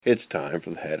It's time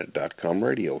for the Hadit.com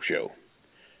radio show.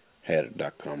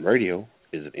 Hadit.com radio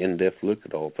is an in-depth look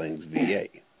at all things VA.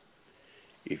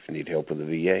 If you need help with the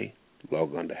VA,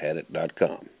 log on to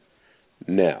Hadit.com.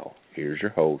 Now, here's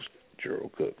your host,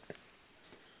 Gerald Cook.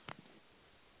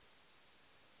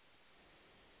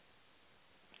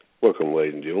 Welcome,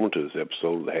 ladies and gentlemen, to this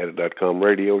episode of the Hadit.com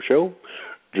radio show.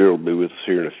 Gerald will be with us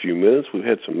here in a few minutes. We've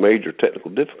had some major technical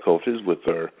difficulties with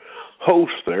our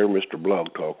host there, Mr. Blog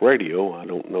Talk Radio. I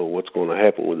don't know what's going to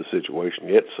happen with the situation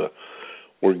yet, so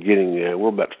we're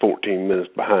about 14 minutes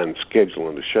behind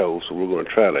scheduling the show, so we're going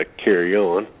to try to carry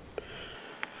on.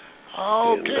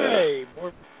 Okay.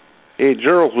 And, hey,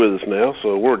 Gerald's with us now,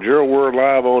 so Gerald, we're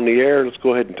live on the air. Let's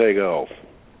go ahead and take off.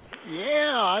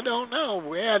 Yeah, I don't know.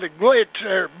 We had a glitch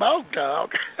there at Blog Talk.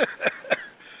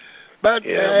 But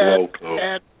Blog Talk.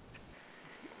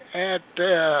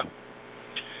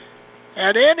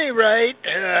 At any rate,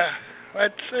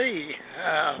 let's see.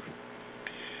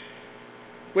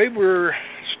 We were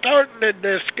starting to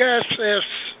discuss this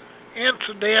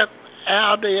incident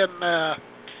out in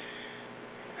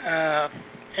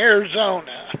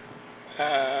Arizona.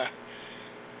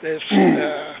 This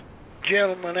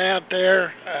gentleman out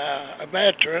there, a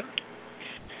veteran,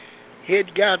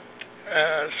 he'd got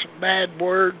some bad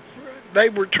word. They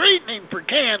were treating him for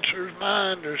cancer, is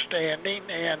my understanding,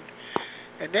 and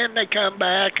then they come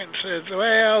back and says,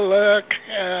 well, look,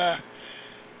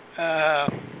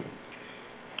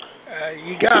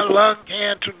 you got lung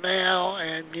cancer now,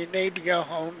 and you need to go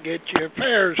home and get your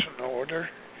affairs in order.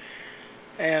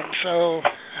 And so,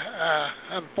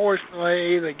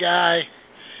 unfortunately, the guy,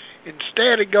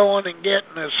 instead of going and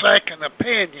getting a second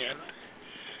opinion,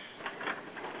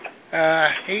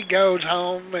 he goes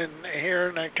home, and here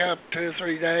in a couple, 2 or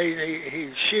 3 days,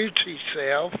 he shoots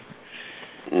himself.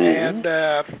 And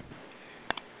the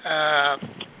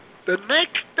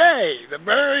next day, the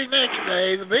very next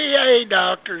day, the VA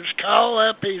doctors call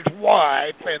up his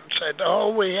wife and said,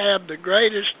 oh, we have the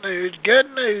greatest news,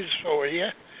 good news for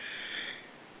you.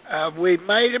 We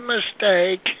made a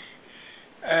mistake.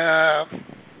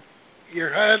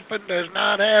 Your husband does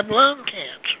not have lung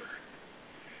cancer.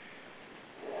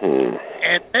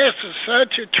 And this is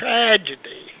such a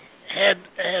tragedy. Had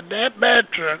that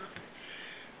veteran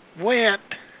went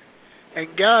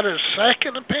and got a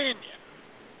second opinion,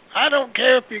 I don't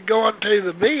care if you're going to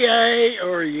the VA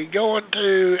or you're going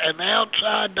to an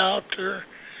outside doctor,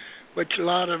 which a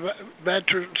lot of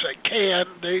veterans that can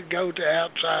do go to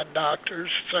outside doctors.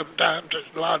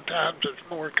 A lot of times it's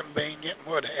more convenient,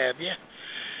 what have you.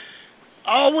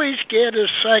 Always get a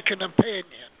second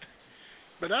opinion.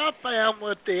 But I found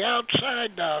with the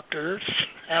outside doctors,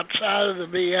 outside of the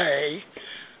VA,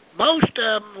 most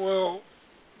of them will,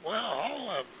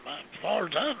 all of them, as far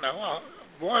as I know,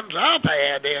 ones I've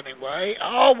had anyway,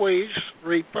 always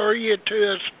refer you to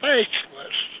a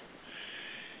specialist.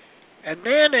 And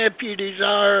then if you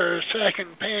desire a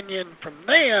second opinion from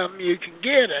them, you can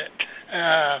get it.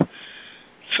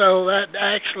 So that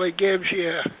actually gives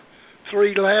you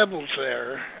 3 levels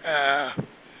there.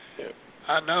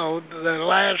 I know the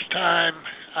last time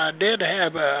I did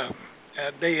have a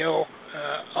deal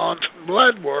on some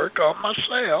blood work on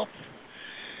myself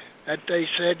that they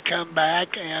said come back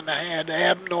and I had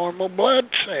abnormal blood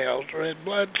cells, red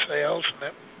blood cells, and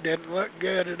it didn't look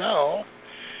good at all.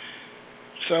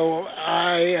 So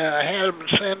I had them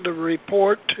send a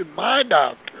report to my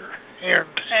doctor here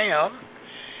in town,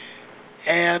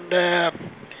 and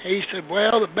he said,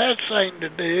 well, the best thing to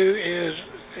do is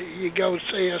you go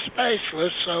see a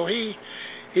specialist. So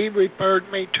he referred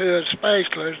me to a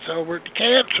specialist over at the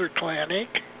cancer clinic,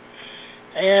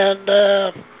 and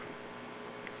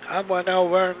I went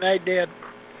over and they did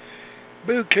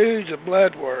bukus of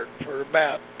blood work for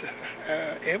about,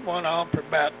 it went on for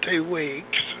about 2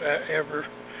 weeks. Every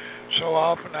so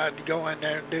often I'd go in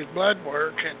there and do blood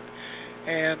work,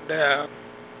 and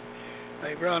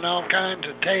they run all kinds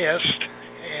of tests,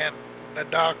 and the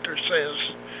doctor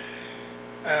says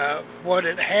what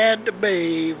it had to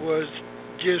be was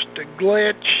just a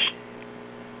glitch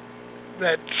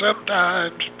that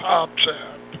sometimes pops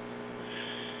up,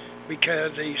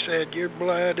 because he said your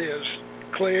blood is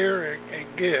clear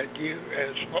and good.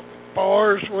 As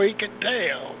far as we can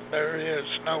tell, there is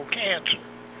no cancer.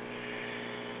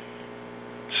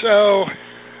 So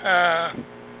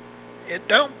it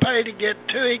don't pay to get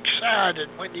too excited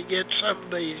when you get some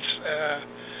of these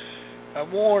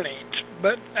warnings.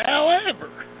 But however,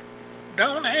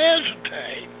 don't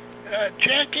hesitate.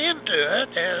 Check into it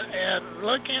and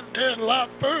look into it a lot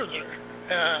further.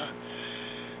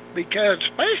 Because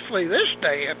especially this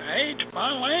day and age,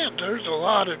 my land, there's a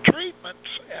lot of treatments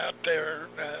out there,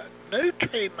 new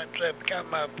treatments they've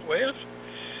come up with,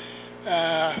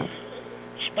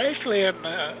 especially in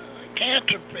the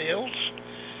cancer fields.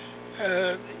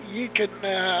 You can,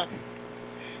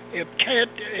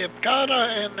 if caught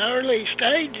in early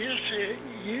stages,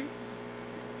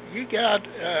 you got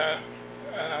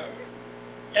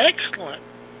excellent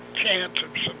chance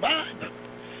of surviving.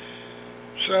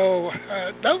 So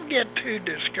don't get too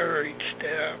discouraged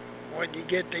when you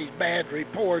get these bad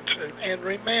reports. And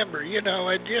remember,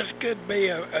 it just could be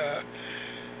a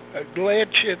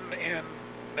glitch in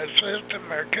the system.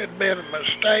 There could have been a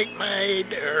mistake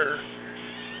made, or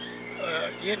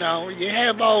you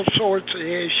have all sorts of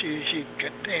issues you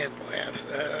can contend with.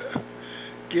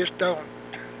 Just don't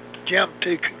jump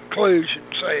to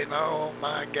conclusions saying, "Oh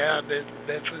my God, this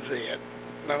is it.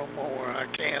 No more. I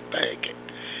can't take it."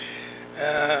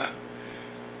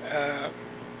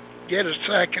 Get a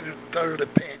second and third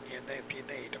opinion if you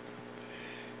need them.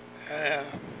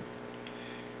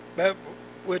 But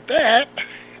with that,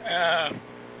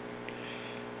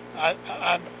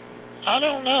 I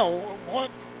don't know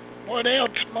what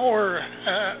else more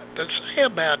to say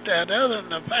about that, other than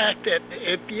the fact that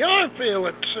if you are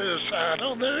feeling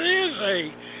suicidal, there is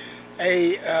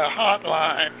a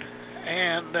hotline,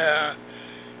 and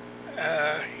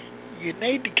you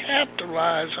need to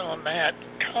capitalize on that.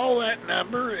 Call that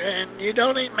number, and you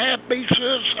don't even have to be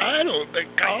suicidal to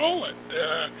call it.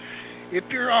 If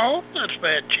you're a homeless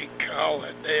vet, you can call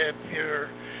it. If you're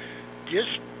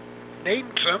just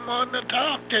needing someone to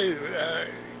talk to,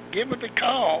 give it a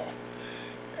call.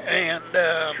 And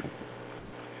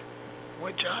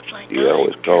which I think you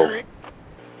always call.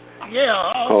 Yeah,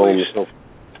 always. Hope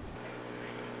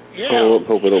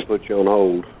it don't put you on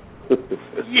hold.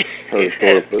 Heard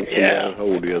story put somebody on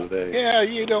hold the other day. Yeah,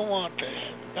 you don't want that.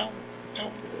 Don't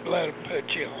let them put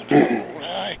you on hold,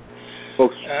 right?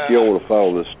 Folks, if you don't want to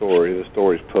follow this story is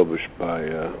published by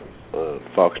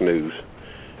Fox News.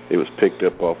 It was picked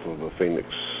up off of a Phoenix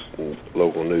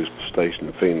local news station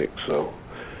in Phoenix, so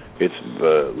it's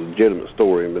a legitimate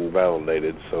story and been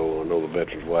validated. So I know the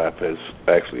veteran's wife has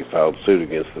actually filed suit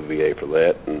against the VA for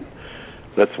that, and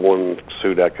that's one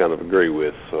suit I kind of agree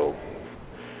with. So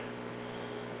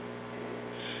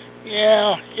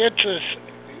yeah, it's a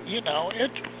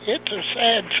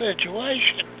sad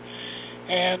situation,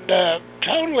 and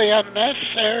totally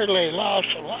unnecessarily loss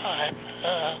of life.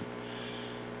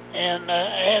 And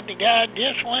had the guy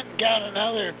just went and got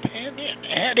another opinion,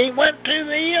 had he went to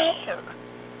the ER,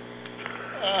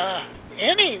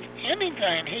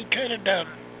 anything he could have done,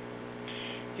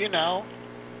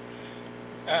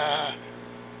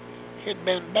 he'd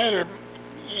been better,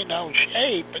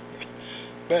 shape,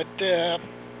 but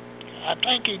I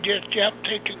think he just jumped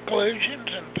to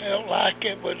conclusions and felt like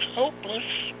it was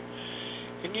hopeless,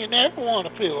 and you never want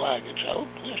to feel like it's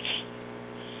hopeless.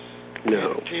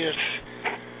 No. It just,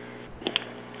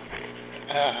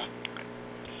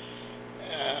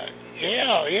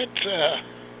 it's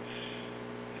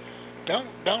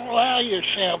don't allow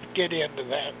yourself to get into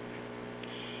that.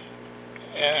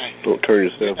 Don't turn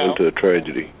yourself into a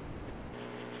tragedy.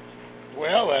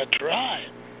 Well, that's right.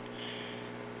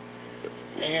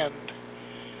 And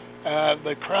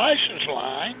the crisis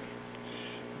line,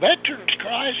 Veterans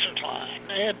Crisis Line,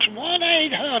 it's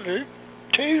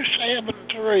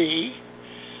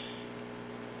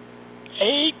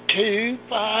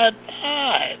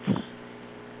 1-800-273-8255.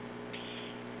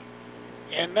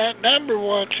 And that number,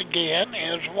 once again,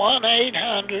 is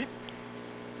 1-800-273-8255.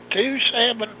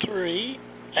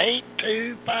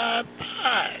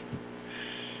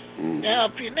 Now,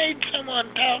 if you need someone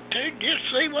to talk to,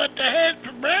 just see what they had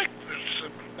for breakfast.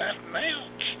 Nothing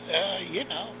else,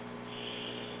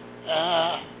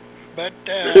 But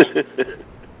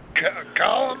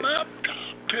call them up,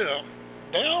 talk to them.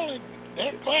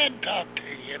 They're glad to talk to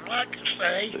you. And like I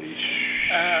say,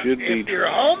 if you're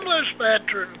a homeless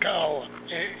veteran, call them.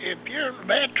 If you're a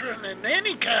veteran in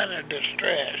any kind of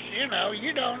distress, you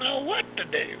don't know what to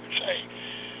do. Say,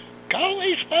 call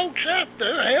these folks up.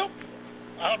 They'll help.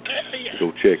 I'll tell you.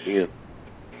 Go check in.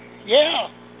 Yeah.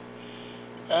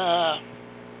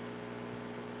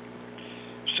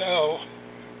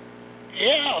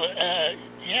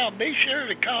 Be sure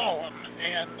to call them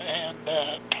and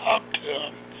talk to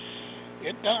them.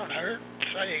 It don't hurt.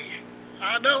 Say,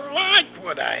 I don't like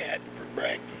what I had for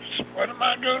breakfast. What am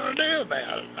I going to do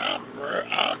about it? I'm a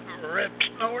rip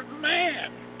snorting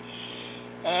man.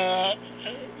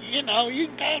 You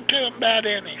can talk to them about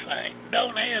anything.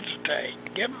 Don't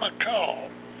hesitate. Give them a call.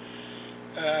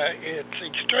 It's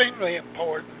extremely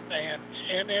important,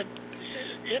 and it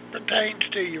pertains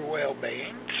to your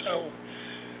well-being. So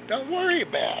don't worry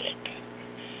about it.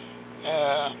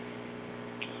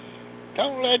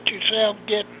 don't let yourself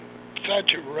get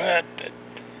such a rut that,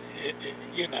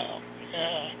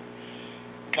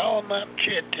 call them up and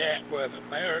chit-chat with them.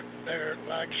 They're,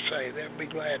 like I say, they'll be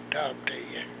glad to talk to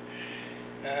you.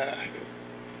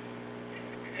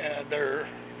 They're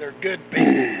good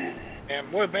people,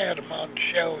 and we've had them on the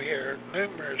show here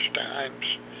numerous times,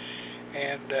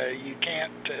 and you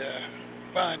can't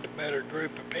find a better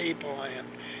group of people, and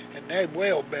they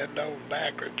will bend over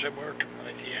backwards at working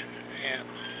with you, and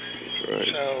right.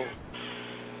 So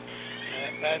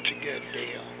that's a good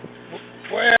deal.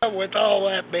 Well, with all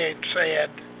that being said,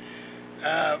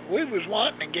 we was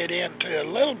wanting to get into a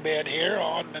little bit here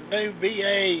on the new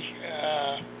VA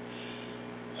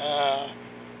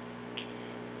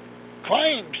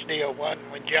claims deal,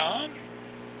 wasn't we, John?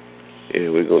 Yeah,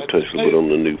 we're going to touch a little bit on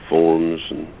the new forms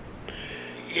and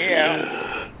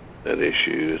that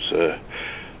issue. It's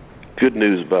good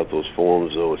news about those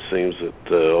forms, though. It seems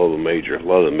that a lot of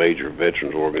the major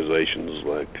veterans organizations,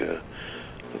 like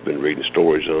I've been reading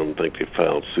stories on them, think they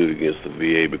filed suit against the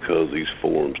VA because these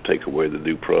forms take away the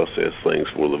due process things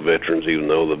for the veterans, even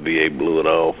though the VA blew it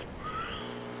off.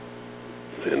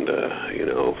 And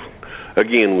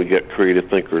again, we got creative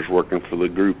thinkers working for the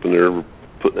group, and they're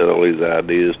putting out all these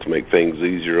ideas to make things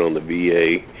easier on the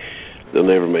VA. They'll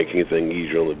never make anything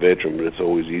easier on the veteran, but it's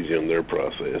always easier on their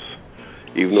process,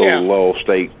 even though the law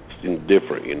states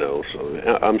different, so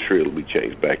I'm sure it'll be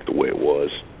changed back to the way it was.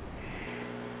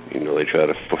 They try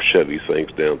to shove these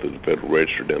things down through the Federal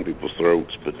Register down people's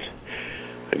throats, but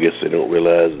I guess they don't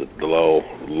realize that the law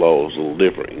is a little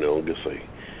different. I guess they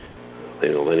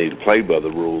need to play by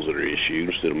the rules that are issued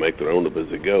instead of make their own up as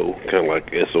they go, kind of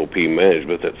like SOP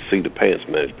management, that seat of pants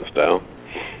management style.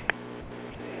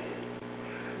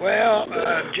 Well,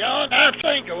 John, I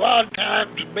think a lot of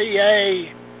times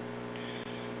VA,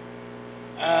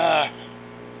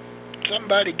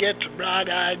 somebody gets a bright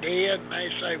idea and they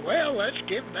say, well, let's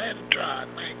give that a try. It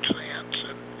makes sense.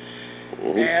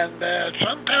 And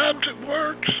sometimes it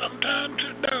works, sometimes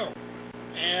it don't.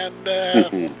 And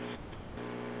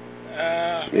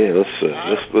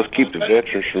let's keep the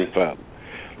veterans from filing.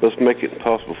 Let's make it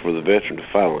impossible for the veteran to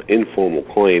file an informal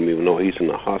claim, even though he's in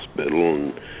the hospital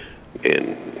and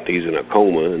he's in a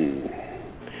coma, and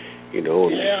he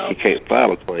can't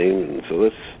file a claim, and so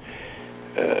that's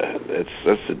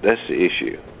the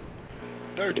issue.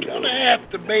 There's going to have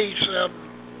to be some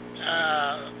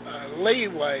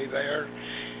leeway there,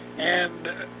 and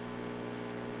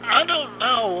I don't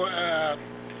know.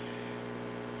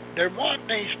 They're wanting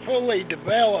these fully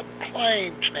developed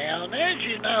claims now, and as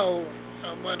you know,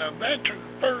 when a veteran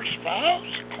first files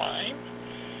a claim,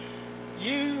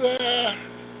 you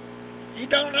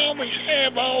don't always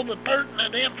have all the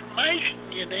pertinent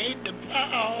information you need to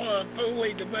file a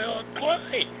fully developed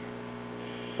claim.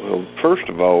 Well, first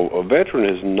of all, a veteran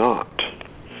is not,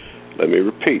 let me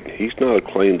repeat, he's not a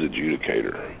claims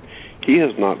adjudicator. He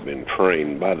has not been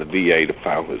trained by the VA to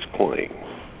file his claim.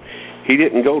 He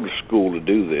didn't go to school to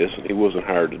do this, and he wasn't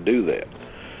hired to do that.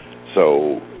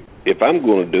 So if I'm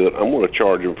going to do it, I'm going to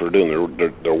charge them for doing their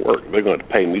work. They're going to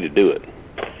pay me to do it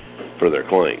for their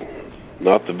claim.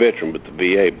 Not the veteran, but the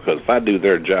VA, because if I do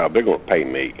their job, they're going to pay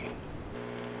me.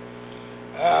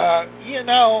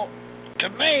 To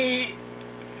me,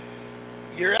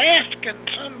 you're asking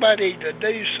somebody to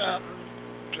do something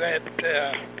that,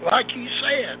 like you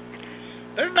said,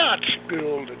 they're not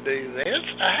schooled to do this.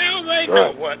 How do they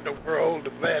know what the world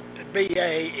of the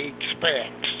VA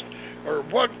expects, or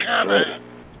what kind of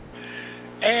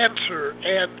answer?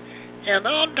 And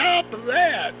on top of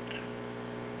that,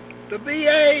 the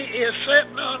VA is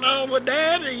sitting on all the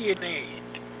data you need.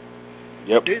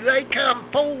 Yep. Do they come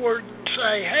forward and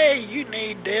say, hey, you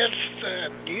need this,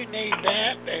 and you need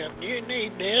that, and you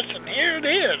need this, and here it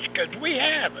is, because we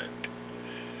have it?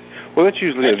 Well, that's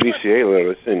usually a VCA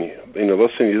letter they send you.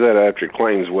 They'll send you that after your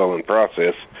claim's well in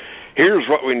process. Here's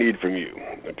what we need from you,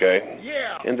 okay?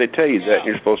 Yeah. And they tell you that, and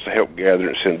you're supposed to help gather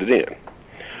and send it in.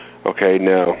 Okay,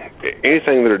 now,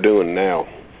 anything they're doing now,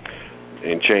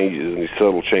 and changes, and these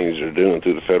subtle changes they're doing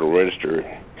through the Federal Register,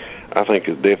 I think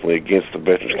is definitely against the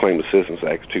Veterans Claim Assistance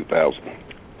Act of 2000,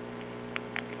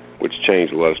 which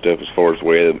changed a lot of stuff as far as the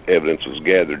way evidence was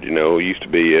gathered. It used to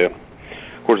be, of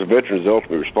course, the veteran is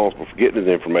ultimately responsible for getting his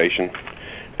information.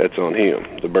 That's on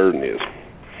him. The burden is.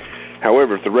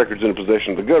 However, if the record's in the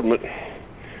possession of the government,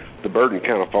 the burden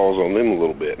kind of falls on them a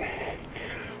little bit.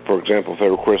 For example, if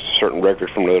they request a certain record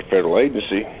from another federal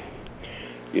agency,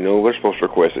 they're supposed to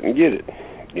request it and get it.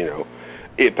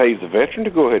 It pays the veteran to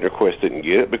go ahead and request it and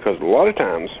get it, because a lot of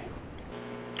times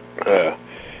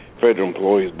federal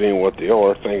employees being what they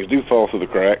are, things do fall through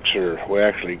the cracks, or, well,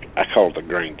 actually, I call it the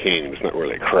Grand Canyon. It's not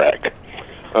really a crack.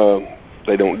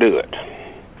 They don't do it.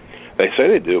 They say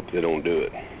they do it, but they don't do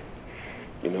it.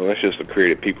 You know, that's just the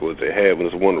creative people that they have, and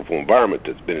it's a wonderful environment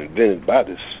that's been invented by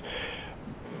this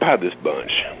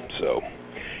bunch. So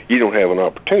you don't have an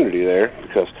opportunity there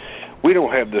because we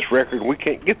don't have this record. We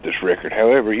can't get this record.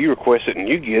 However, you request it and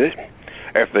you get it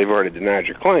after they've already denied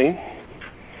your claim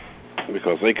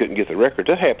because they couldn't get the record.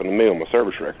 That happened to me on my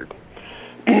service record.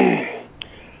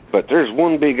 But there's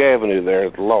one big avenue there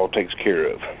that the law takes care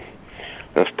of.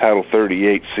 That's Title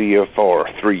 38 CFR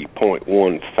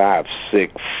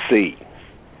 3.156C.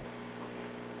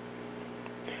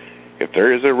 If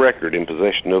there is a record in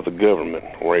possession of the government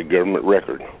or a government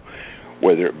record,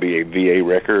 whether it be a VA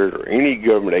record or any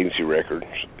government agency record,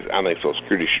 I think Social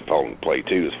Security should fall into play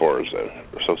too as far as the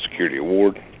Social Security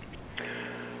award,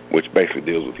 which basically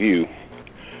deals with you.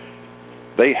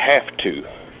 They have to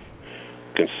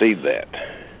concede that,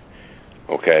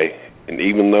 okay? And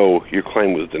even though your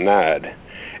claim was denied,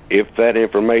 if that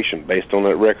information based on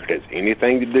that record has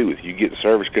anything to do with you getting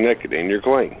service connected in your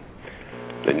claim,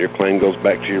 then your claim goes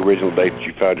back to your original date that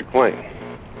you filed your claim.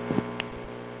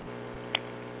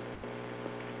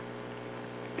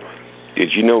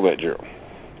 Did you know that, Gerald?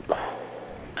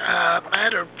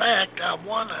 Matter of fact, I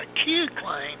won a Q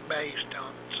claim based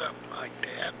on something like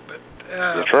that. But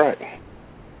that's right.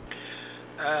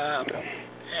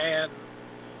 And,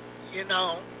 you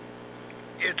know,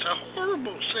 it's a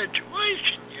horrible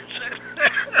situation, you say.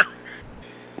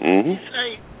 You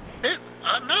say,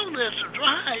 I know this is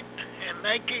right, and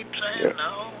they keep saying,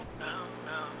 no.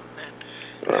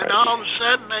 And all of a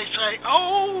sudden they say,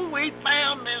 oh, we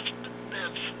found this,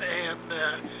 and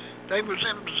they was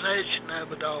in possession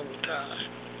of it all the time.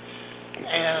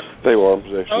 And they were in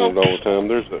possession of it all the time.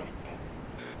 There's a...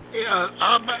 Yeah,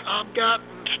 I've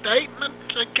gotten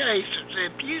statements of cases.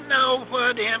 If you know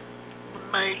what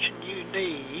information you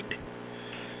need,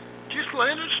 just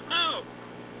let us know.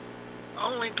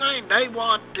 Only thing, they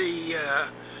want the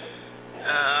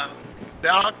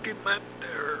document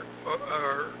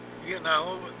or you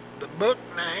know, the book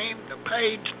name, the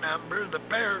page number, the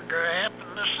paragraph,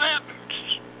 and the sentence.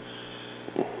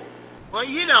 Well,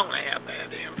 you don't have that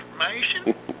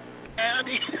information. How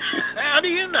do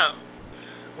you know?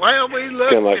 Well, we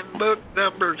looked in book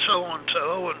number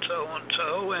so-and-so and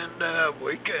so-and-so, and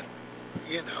we could,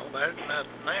 you know, there's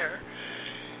nothing there.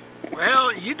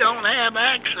 Well, you don't have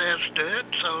access to it,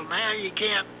 so now you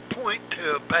can't point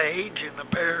to a page and a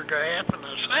paragraph and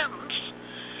a sentence.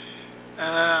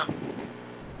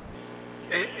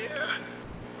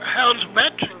 How's a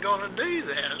veteran going to do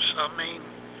this? I mean,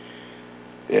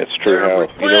 yeah, it's true.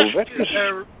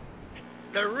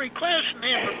 They're requesting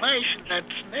information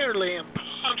that's nearly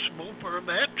impossible for a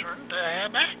veteran to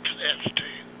have access to.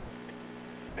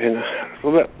 And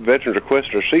what about veterans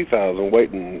requesting their C files and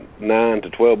waiting 9 to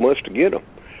 12 months to get them?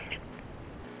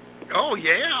 Oh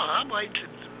yeah, I waited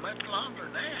much longer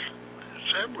than that,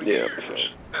 several years.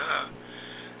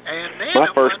 And then my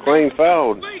first claim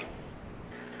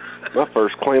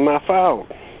I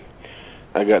filed,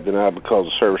 I got denied because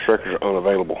the service records are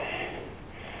unavailable.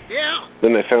 Yeah.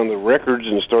 Then they found the records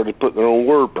and started putting their own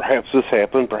word. Perhaps this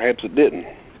happened, perhaps it didn't.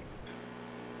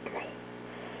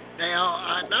 Now,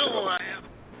 I know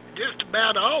just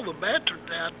about all the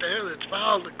veterans out there that's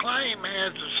filed a claim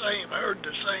heard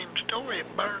the same story,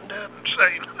 and burned up the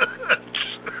same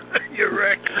your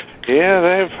record. Yeah,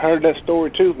 they've heard that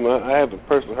story too. I haven't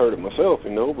personally heard it myself,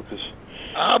 you know, because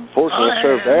fortunately I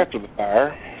served after the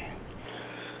fire.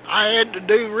 I had to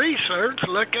do research,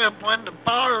 look up when the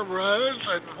fire was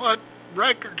and what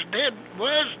records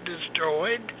was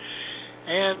destroyed,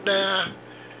 and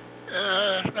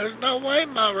there's no way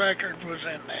my record was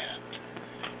in that.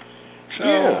 So,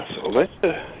 yeah, so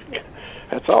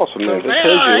that's awesome. So now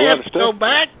I have to go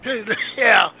back to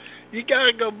you got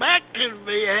to go back to the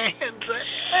VA and say,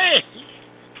 hey,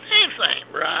 this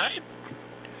ain't right.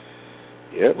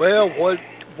 Yep. Well,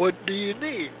 what do you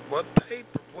need? What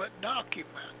paper? What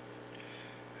document?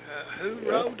 Who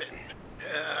wrote it?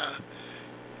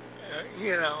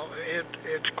 You know,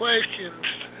 it's questions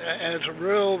as a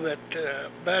rule that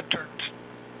veterans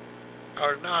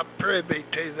are not privy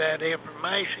to that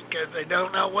information because they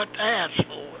don't know what to ask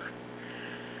for.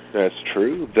 That's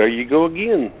true. There you go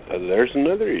again. There's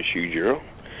another issue, Gerald.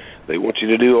 They want you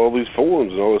to do all these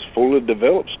forms and all this fully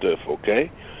developed stuff,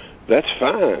 okay? That's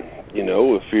fine. You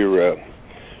know, if you're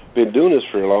been doing this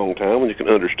for a long time and you can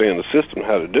understand the system,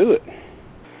 how to do it.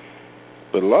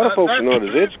 But a lot of folks are not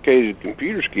as educated in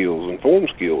computer skills and form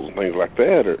skills and things like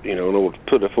that, or, you know, in order to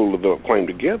put a fully developed claim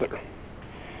together.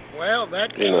 Well,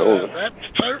 that's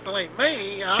certainly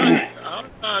me. I'm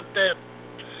not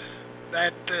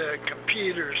that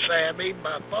computer savvy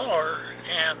by far,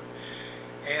 and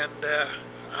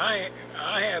I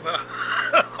have a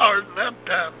hard enough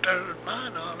time turning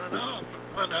mine on and off.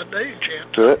 When I do, chance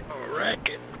I'll wreck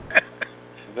it.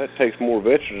 That takes more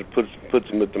veterans. Puts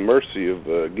them at the mercy of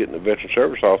getting a veteran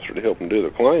service officer to help them do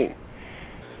their claim.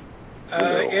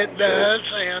 It does,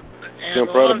 and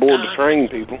jump right aboard to train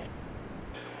people.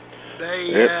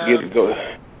 They get it go.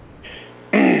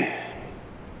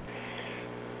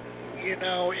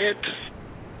 It's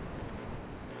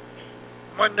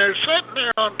when they're sitting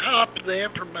there on top of the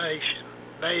information.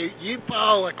 You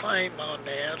file a claim on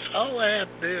this. All they have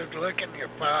to do is look in your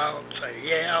file and say,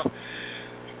 yeah.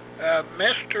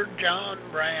 Mr. John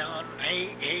Brown,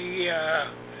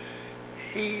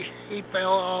 he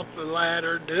fell off the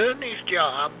ladder doing his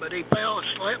job, but he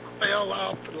slipped and fell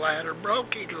off the ladder,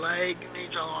 broke his leg and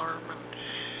his arm,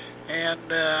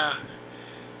 and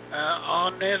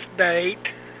on this date,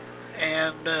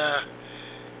 and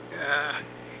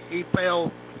he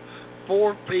fell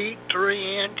 4 feet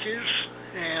 3 inches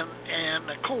and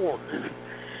a quarter.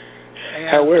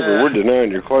 However, we're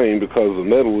denying your claim because the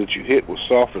metal that you hit was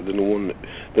softer than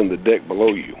the deck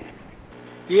below you.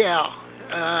 Yeah,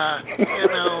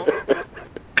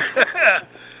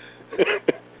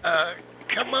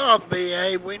 come on,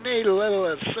 BA, we need a little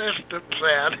assistance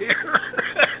out here.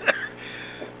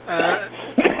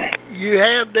 You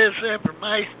have this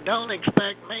information. Don't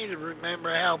expect me to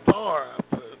remember how far I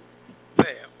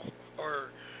fell, or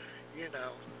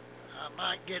I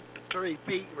might get the 3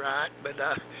 feet right, but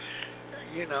I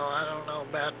don't know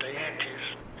about the inches,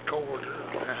 quarter,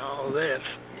 and all this.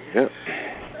 Yep.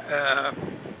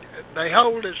 They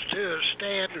hold us to a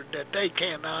standard that they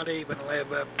cannot even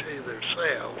live up to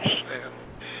themselves.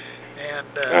 And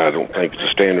I don't think it's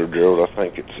a standard, Gerald. I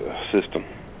think it's a system.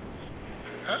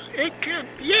 It could,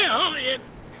 yeah.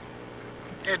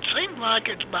 It seems like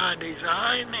it's by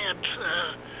design.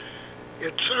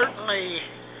 It certainly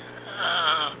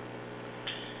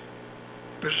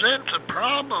presents a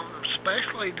problem,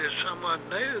 especially to someone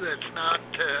new that's not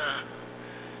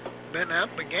been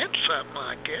up against something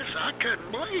like this. I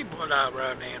couldn't believe what I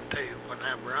run into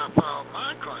whenever I filed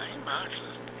my claim. I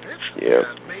said, this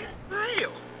must be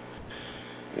real.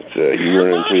 It's you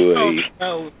run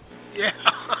into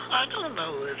I don't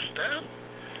know this stuff.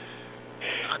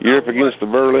 You're up against the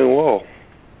Berlin Wall.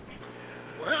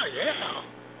 Well, yeah.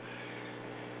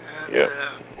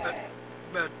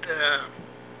 But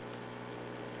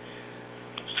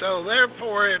so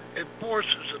therefore, it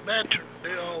forces the veteran to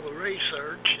do all the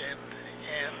research, and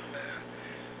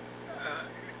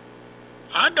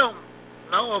I don't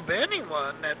know of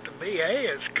anyone that the VA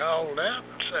has called out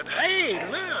and said, "Hey,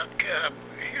 look,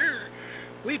 here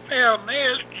we found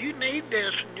this. You need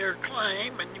this in your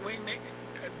claim, and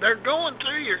they're going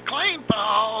through your claim file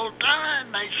all the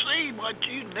time. They see what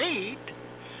you need.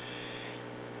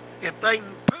 If they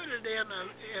can put it in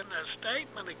a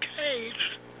statement of case,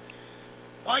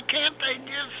 why can't they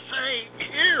just say,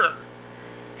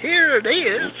 here it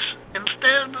is,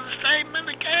 instead of the statement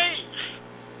of case?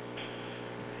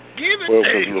 Give it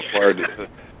to you."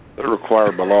 They're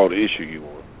required by law to issue you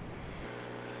one.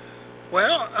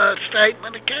 Well, a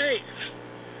statement of case.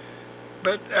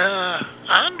 But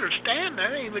I understand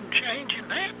they're even changing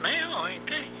that now, ain't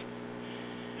they?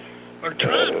 Or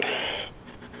trying to.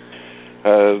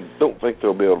 I don't think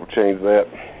they'll be able to change that.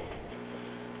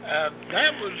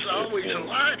 That was always a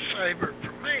lifesaver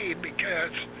for me,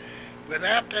 because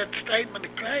without that statement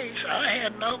of case, I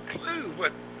had no clue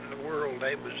what in the world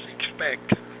they was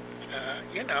expecting.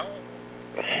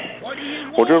 What do you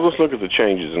want? Well, Joe, let's look at the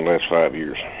changes in the last 5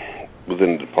 years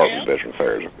within the Department of Veteran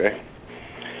Affairs, okay?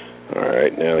 All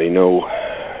right. Now,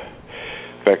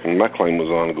 back when my claim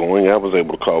was ongoing, I was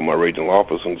able to call my regional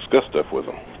office and discuss stuff with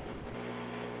them.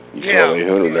 You call the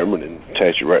 800 number and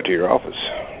attach it right to your office.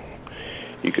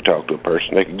 You could talk to a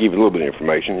person. They could give you a little bit of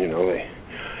information. They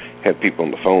had people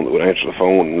on the phone that would answer the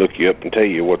phone and look you up and tell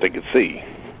you what they could see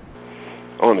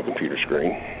on the computer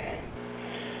screen.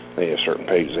 They have certain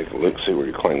pages they could look and see where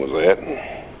your claim was at.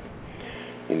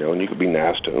 And you could be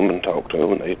nice to them and talk to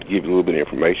them, and they have to give you a little bit of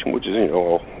information, which is,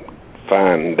 all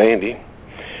fine and dandy.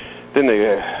 Then they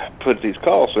put these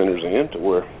call centers in to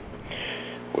where,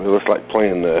 it's like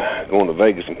going to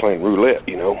Vegas and playing roulette,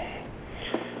 Get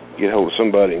hold of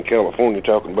somebody in California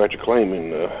talking about your claim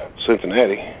in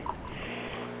Cincinnati.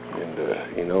 And,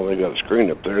 they got a screen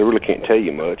up there. They really can't tell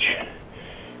you much.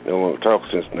 They don't want to talk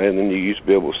to Cincinnati. And then you used to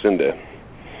be able to send a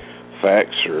fax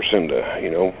or send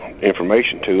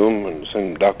information to them and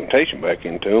send documentation back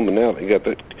into them. And now they got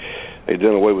that They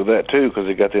done away with that too because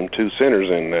they got them 2 centers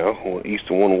in now, one east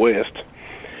and one west.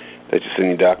 They just send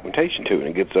you documentation to it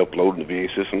and it gets uploaded in the VA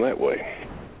system that way.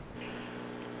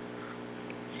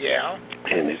 Yeah.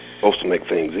 And it's supposed to make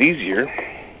things easier.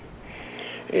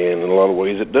 And in a lot of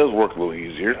ways it does work a little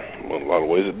easier. In a lot of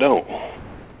ways it don't.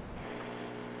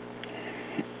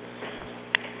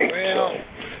 Well,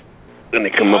 then they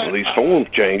come up with these form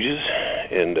changes,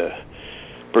 and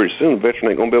pretty soon the veteran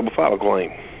ain't going to be able to file a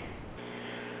claim.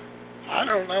 I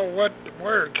don't know what the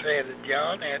word's headed,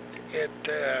 John.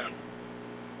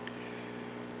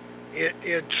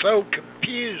 It's so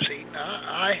confusing.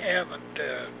 I haven't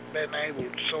been able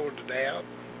to sort it out,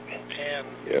 and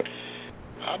yep.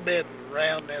 I've been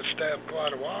around this stuff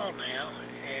quite a while now,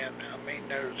 and I mean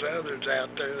there's others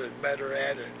out there that's better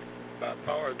at it by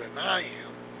far than I am.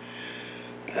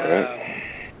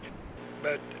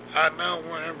 But I know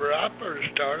whenever I first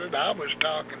started, I was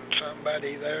talking to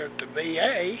somebody there at the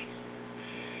VA,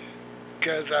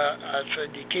 because I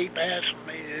said, you keep asking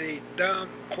me these dumb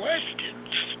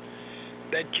questions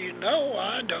that you know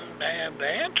I don't have the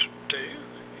answer to.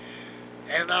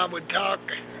 And I would talk,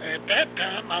 at that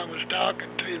time I was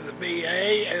talking to the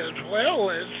VA as well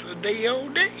as the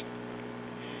DOD.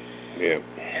 Yeah.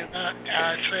 And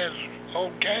I says,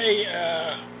 okay,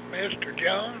 Mr.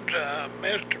 Jones,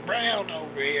 Mr. Brown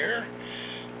over here,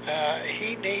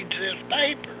 he needs this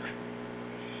paper.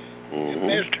 Mm-hmm. And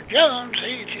Mr. Jones,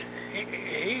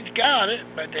 he's got it,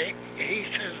 but he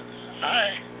says,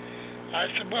 I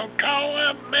said, well, call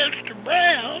up Mr.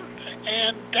 Brown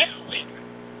and tell him.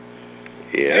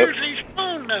 Yep. Here's his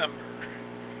phone number.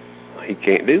 He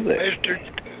can't do that.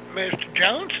 Mr.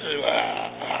 Jones said,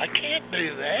 I can't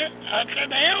do that. I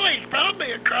said, hell, he's probably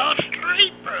across the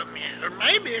street from you, or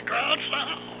maybe across the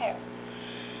hall.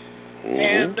 Mm-hmm.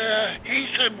 And he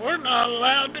said, we're not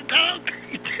allowed to talk to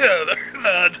each other. And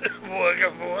I said,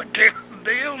 what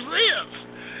deal's this?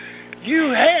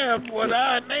 You have what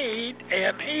I need,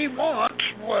 and he wants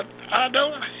what I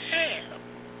don't have.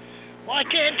 Why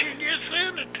can't you just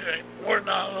send it to him? We're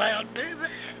not allowed to do that.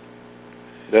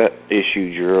 That issue,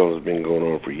 Gerald, has been going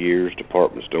on for years.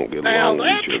 Departments don't get along with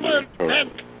each other.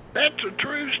 That's a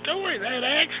true story. That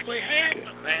actually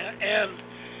happened, man.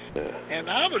 And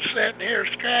I was sitting here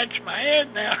scratching my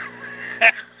head now.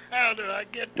 How did I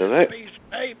get this piece of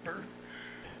paper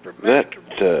from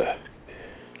Mr.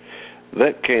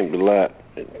 That came to light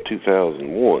in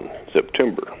 2001,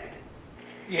 September.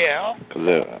 Yeah.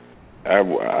 Because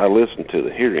I listened to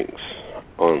the hearings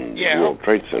on the World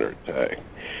Trade Center attack,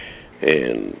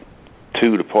 and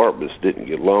 2 departments didn't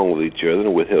get along with each other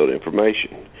and withheld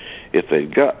information. If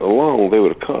they'd gotten along, they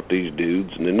would have caught these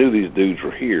dudes, and they knew these dudes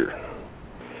were here.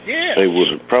 Yes. They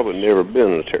would have probably never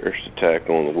been a terrorist attack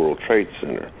on the World Trade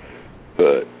Center.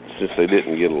 But since they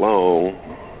didn't get along,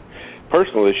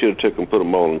 personally, they should have took them and put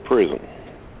them all in prison.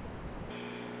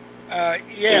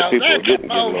 Yeah, and the people who didn't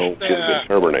get along should have been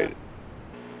terminated.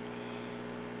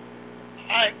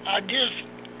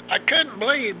 I couldn't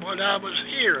believe what I was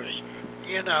hearing,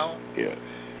 you know. Yeah.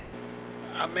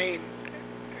 I mean,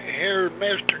 here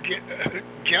Mr.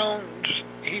 Jones,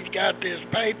 he's got this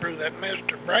paper that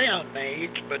Mr. Brown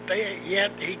needs, but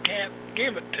yet he can't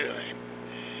give it to him.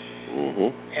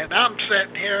 Mm-hmm. And I'm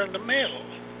sitting here in the middle.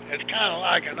 It's kind of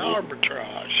like an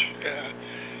arbitrage.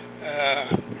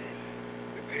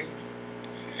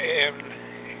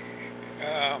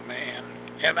 Oh, man.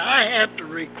 And I have to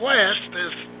request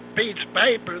this piece of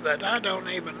paper that I don't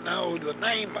even know the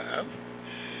name of,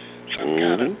 some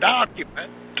kind of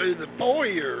document through the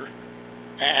FOIA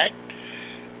Act,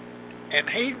 and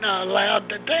he's not allowed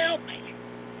to tell me.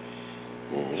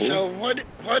 Mm-hmm. So what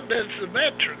does the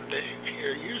veteran do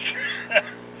here?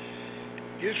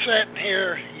 You're sitting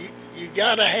here, you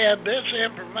got to have this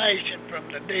information from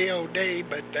the DOD,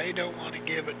 but they don't want to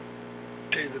give it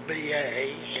to the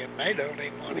VA, and they don't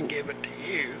even want to give it to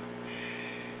you.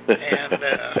 And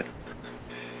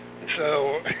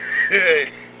so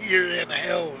you're in a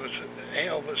hell of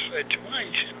a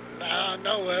situation. Now, I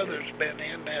know others been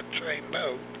in that same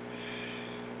boat.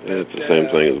 It's the same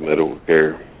thing as medical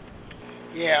care.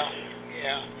 Yeah.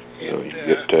 You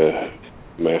get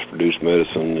mass-produced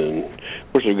medicine, and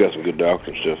of course they've got some good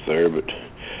doctors and stuff there, but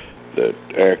that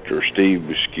actor Steve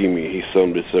Buscemi, he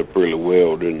summed this up really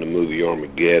well during the movie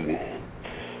Armageddon.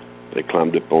 They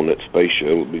climbed up on that space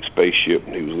shuttle, big spaceship,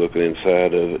 and he was looking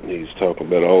inside of it, and he was talking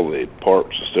about all the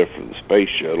parts and stuff for the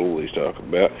space shuttle he's talking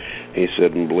about. He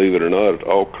said, and believe it or not, it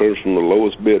all comes from the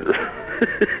lowest bidder.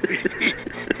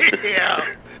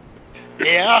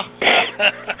 Yeah.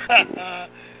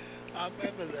 I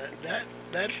remember that.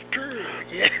 That's true.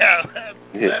 Yeah,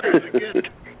 that was a good.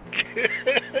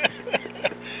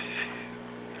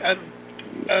 And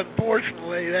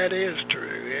unfortunately, that is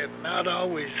true, and not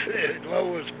always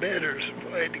lowest bidder's the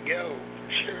way to go.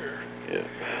 Sure. Yeah.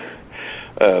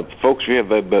 Folks, you have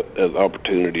that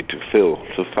opportunity to file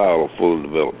a fully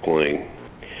developed claim.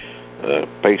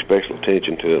 Pay special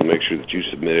attention to it and make sure that you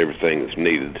submit everything that's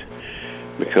needed.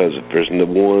 Because if there's no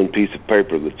one piece of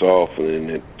paper that's off and then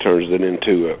it turns it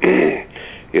into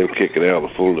it'll kick it out of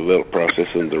the fully developed process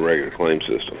into the regular claim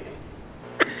system.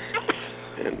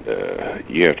 And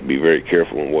you have to be very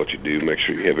careful in what you do. Make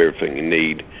sure you have everything you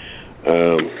need.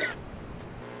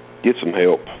 Get some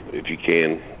help if you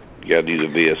can. You got to use a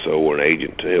VSO or an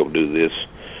agent to help do this.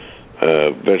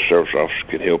 Veteran service officers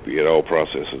can help you at all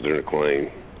processes during a claim.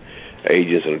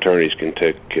 Agents and attorneys can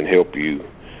help you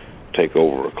take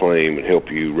over a claim and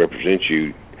help you represent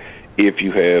you if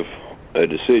you have a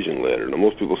decision letter. Now,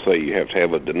 most people say you have to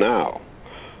have a denial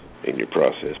in your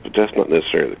process, but that's not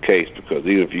necessarily the case, because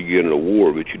even if you get an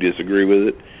award but you disagree with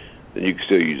it, then you can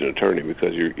still use an attorney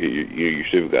because you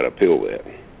still got to appeal that.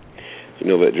 You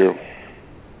know that, Gerald?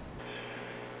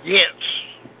 Yes.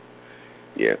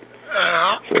 Yeah.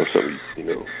 So something,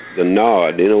 the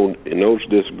nod in those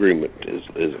disagreement is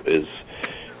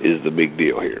the big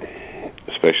deal here,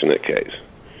 especially in that case.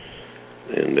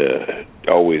 And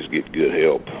always get good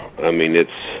help. I mean, if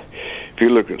you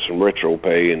look at some retro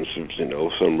pay and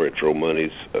some retro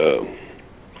monies,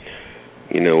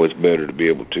 it's better to be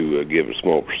able to give a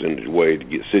small percentage away to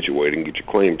get situated and get your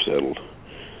claim settled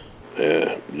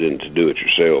than to do it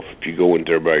yourself. If you go in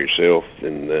there by yourself,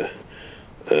 then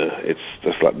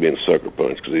that's like being sucker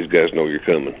punched, because these guys know you're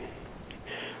coming.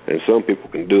 And some people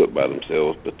can do it by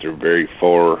themselves, but they're very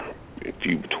far and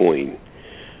few between,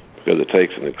 because it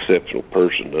takes an exceptional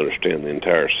person to understand the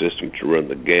entire system to run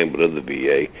the gambit of the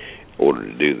VA in order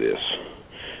to do this.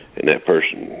 And that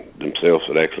person themselves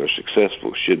that actually are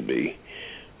successful should be,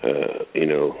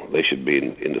 they should be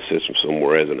in the system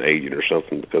somewhere as an agent or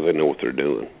something, because they know what they're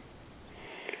doing.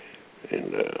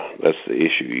 And that's the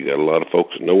issue. You got a lot of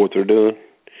folks that know what they're doing.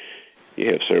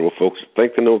 You have several folks that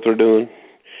think they know what they're doing,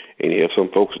 and you have some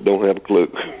folks that don't have a clue.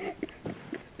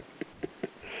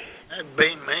 That'd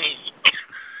be me.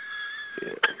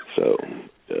 Yeah. So,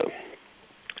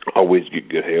 always get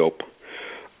good help.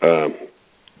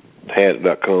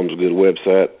 Hadit.com is a good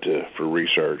website for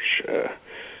research.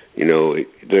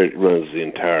 It runs the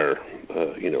entire,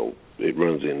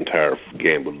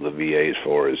 gamble of the VA as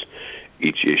far as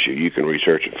each issue. You can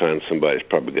research and find somebody that's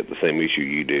probably got the same issue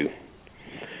you do.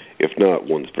 If not,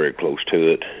 one's very close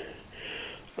to it.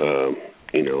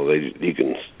 You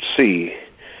can see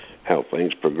how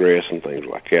things progress and things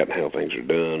like that and how things are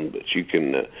done, but you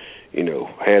can,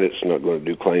 Hadit's not going to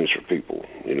do claims for people.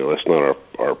 That's not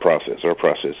our process. Our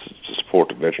process is to support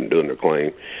the veteran doing their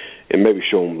claim and maybe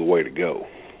show them the way to go.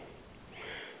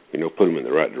 Put them in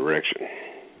the right direction.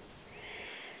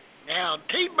 Now,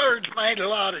 T-Bird's made a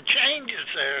lot of changes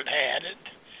there at Hadit.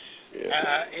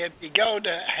 Yeah. If you go to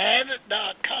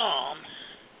Hadit.com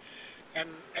and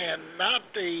not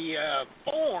the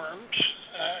forms,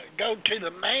 go to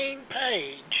the main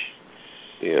page.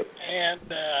 Yep.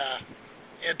 And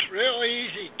it's real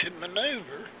easy to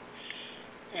maneuver,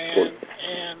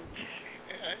 and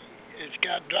it's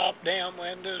got drop-down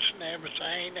windows and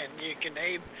everything, and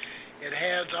it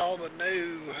has all the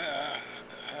new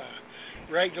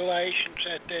regulations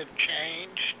that they've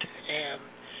changed, and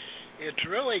it's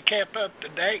really kept up to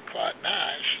date quite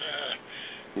nice.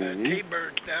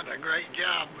 T-Bird's done a great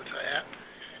job with that,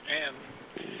 and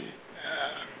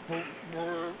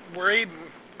we're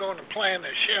even going to plan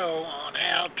a show on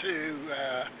how to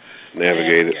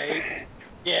navigate it.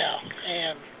 Yeah,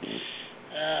 and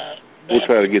we'll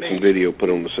try to get some video put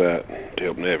on the site to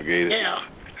help navigate it.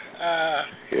 That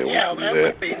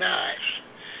would be nice.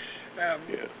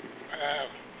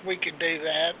 We could do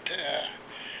that.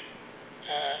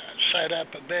 Set up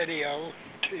a video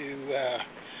to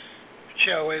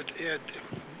show it.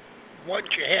 Once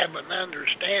you have an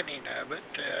understanding of it,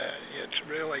 it's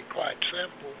really quite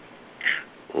simple.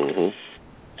 Mm-hmm.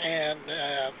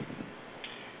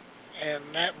 And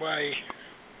that way,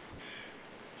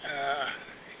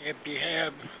 if you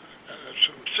have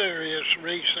some serious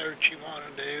research you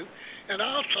want to do, and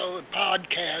also the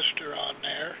podcasts are on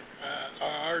there,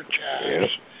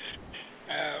 archives,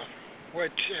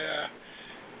 which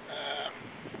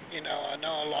I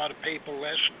know a lot of people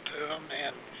listen to them,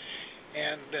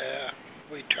 and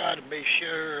we try to be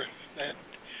sure that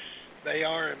they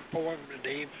are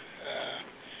informative,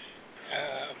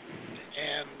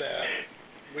 and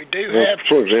we do have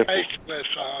some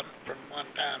specialists on from one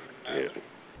time to another.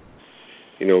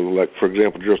 like, for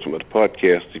example, just on the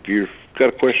podcast, if you've got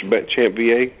a question about Champ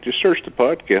VA, just search the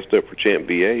podcast up for Champ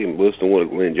VA and listen to one of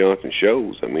Glenn Johnson's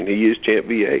shows. I mean, he is Champ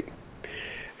VA.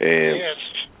 And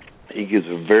he gives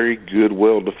a very good,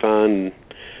 well-defined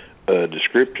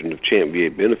description of Champ VA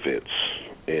benefits.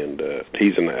 And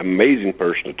he's an amazing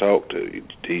person to talk to.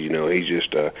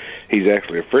 He's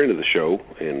actually a friend of the show,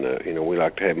 and we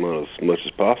like to have him on as much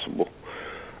as possible.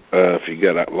 If you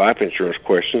got life insurance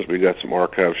questions, we got some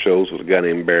archive shows with a guy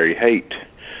named Barry Haight.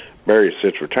 Barry has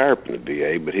since retired from the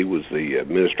VA, but he was the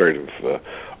administrative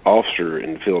officer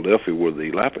in Philadelphia where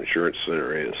the life insurance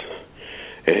center is.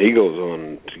 And he goes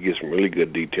on to give some really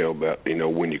good detail about,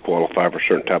 when you qualify for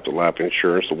certain types of life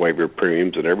insurance, the waiver of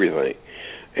premiums and everything.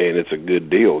 And it's a good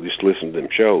deal. Just listen to them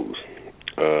shows.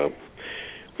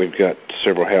 We've got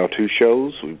several how-to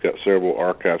shows. We've got several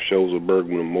archive shows of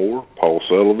Bergman and Moore, Paul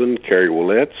Sullivan, Kerry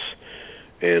Willets,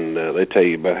 and they tell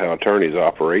you about how attorneys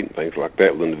operate and things like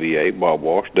that within the VA. Bob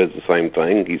Walsh does the same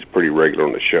thing. He's pretty regular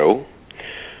on the show.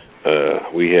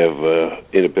 We have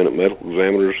independent medical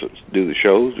examiners that do the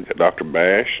shows. We've got Dr.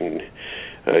 Bash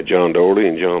and John Doherty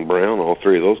and John Brown. All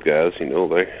three of those guys,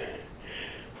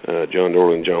 John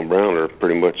Doherty and John Brown are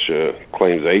pretty much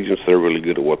claims agents. They're really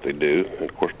good at what they do. And,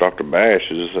 of course, Dr. Bash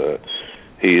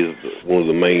he is one of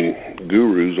the main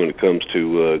gurus when it comes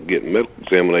to getting medical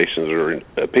examinations or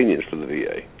opinions for the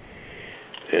VA.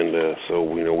 And so,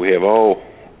 we have all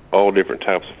different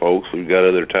types of folks. We've got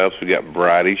other types. We've got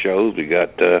variety shows. We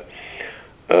got the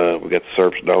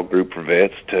service dog group for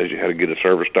vets. Tells you how to get a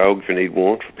service dog if you need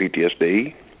one for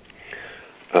PTSD.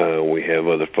 We have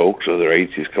other folks, other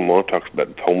agencies come on, talks about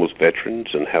homeless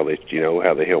veterans and how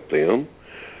they help them.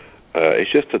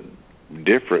 It's just a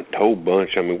different whole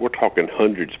bunch. I mean, we're talking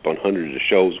hundreds upon hundreds of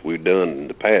shows we've done in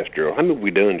the past, Gerald. How many have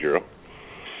we done, Gerald?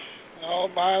 Oh,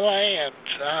 my lands.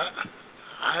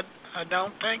 I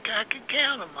don't think I can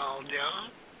count them all, John.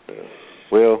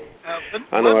 Well,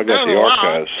 I know I got the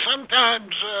archives.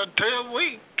 Sometimes 2 a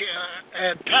week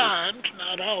at times,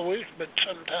 not always, but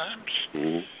sometimes.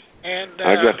 Mm-hmm. And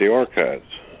I got the archives,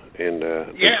 and they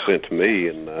were sent to me,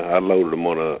 and I loaded them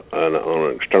on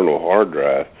an external hard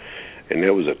drive, and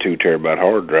it was a 2 terabyte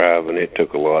hard drive, and it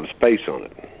took a lot of space on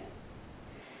it.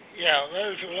 Yeah,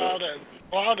 there's a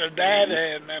lot of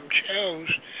data in them shows,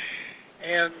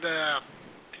 and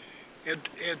it's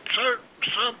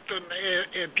something.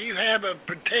 If you have a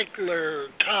particular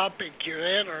topic you're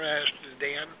interested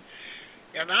in,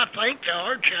 and I think the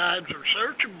archives are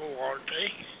searchable, aren't they?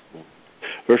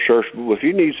 They're searchable. If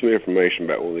you need some information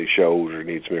about one of these shows or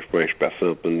need some information about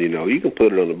something, you can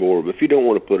put it on the board. But if you don't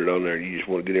want to put it on there, you just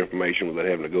want to get information without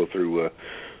having to go through a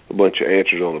bunch of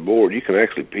answers on the board, you can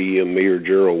actually PM me or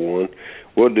Gerald one.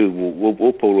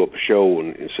 We'll pull up a show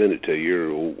and send it to you,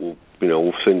 or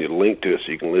we'll send you the link to it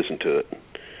so you can listen to it.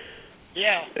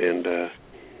 Yeah. And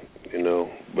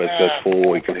but that's one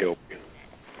way we can help you.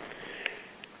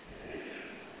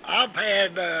 I've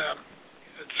had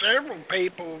several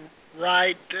people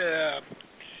write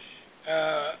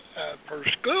for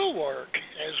schoolwork,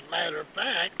 as a matter of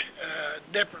fact,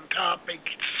 different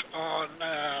topics on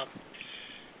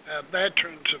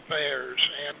Veterans Affairs,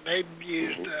 and they've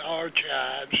used the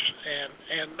archives,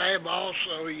 and they've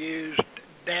also used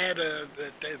data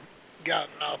that they've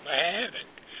gotten off of Haddock,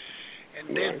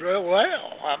 and did real well.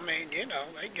 I mean,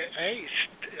 they get A's.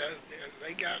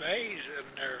 They got A's in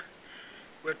there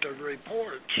with the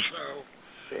reports, so.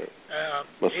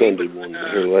 My son did one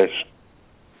here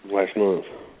last month.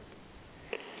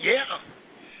 Yeah.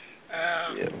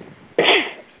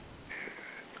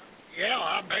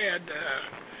 I've had.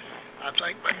 I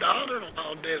think my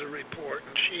daughter-in-law did a report,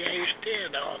 and she aced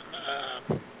it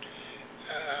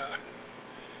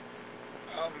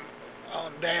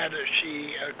on data she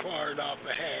acquired off of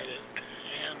Haddock,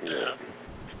 and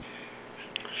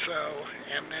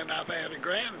and then I've had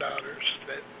granddaughters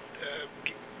that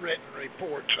written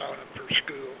reports on it for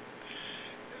school.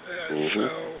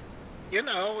 So,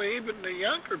 even the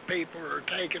younger people are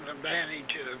taking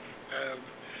advantage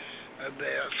of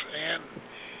this,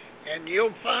 and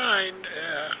you'll find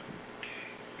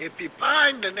if you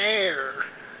find an error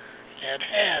at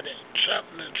Haddock,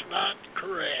 something that's not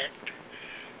correct,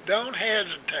 don't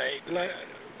hesitate.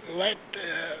 Let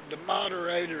the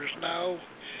moderators know,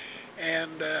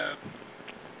 and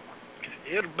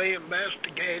it'll be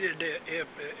investigated if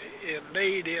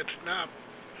indeed it's not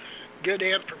good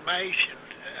information.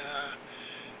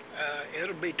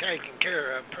 It'll be taken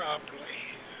care of properly.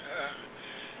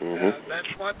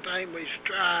 That's one thing we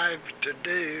strive to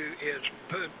do, is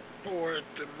put forth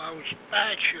the most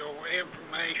factual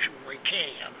information we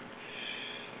can.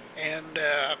 And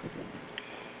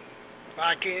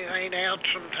like anything else,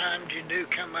 sometimes you do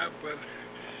come up with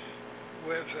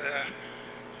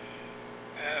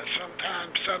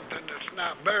sometimes something that's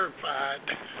not verified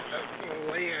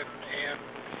fully, and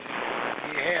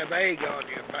you have egg on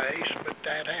your face, but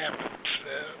that happens.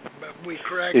 But we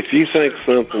correct. If you think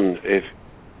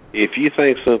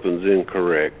something's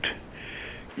incorrect,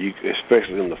 you,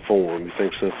 especially in the form, you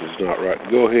think something's not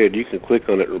right, go ahead. You can click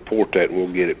on it and report that, and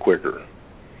we'll get it quicker.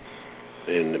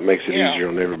 And it makes it easier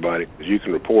on everybody, because you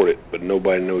can report it, but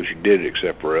nobody knows you did it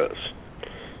except for us.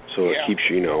 So it keeps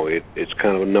you, it's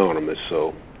kind of anonymous.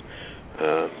 So,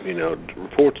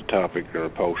 report the topic or a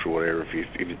post or whatever if you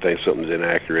think something's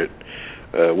inaccurate.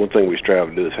 One thing we strive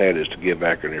to do is to give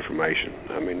accurate information.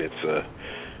 I mean, it's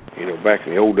back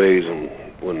in the old days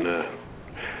when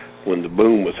the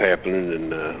boom was happening,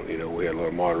 and we had a lot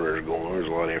of moderators going on. There's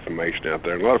a lot of information out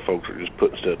there. And a lot of folks are just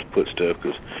putting stuff to put stuff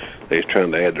because they're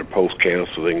trying to add their post count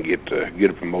so they can get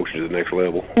a promotion to the next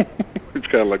level. It's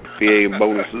kind of like the PA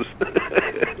bonuses.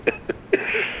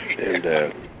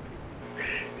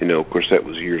 And of course, that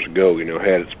was years ago.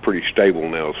 It's pretty stable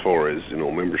now as far as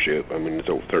membership. I mean, it's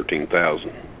over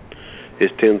 13,000.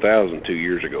 It's 10,000 2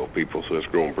 years ago, people. So it's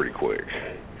growing pretty quick.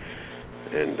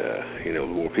 And, the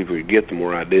more people you get, the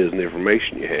more ideas and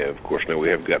information you have. Of course, now we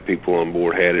have got people on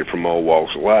board had it from all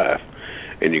walks of life,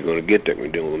 and you're going to get that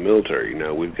when you're dealing with the military.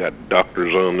 We've got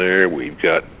doctors on there. We've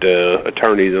got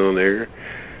attorneys on there.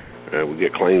 We've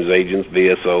got claims agents,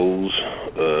 VSOs,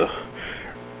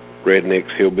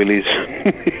 rednecks, hillbillies,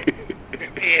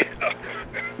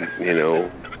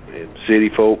 and city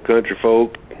folk, country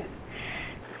folk.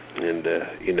 And,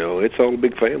 it's all a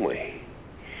big family.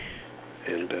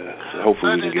 And so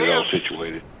hopefully we can get it all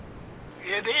situated.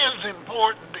 It is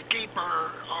important to keep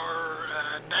our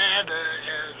data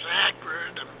as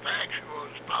accurate and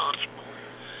factual as possible.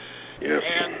 Yep.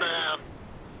 And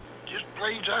just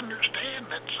please understand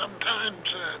that sometimes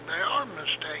there are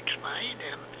mistakes made,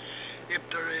 and if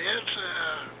there is,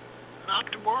 not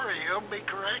to worry, it'll be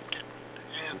corrected.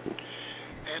 And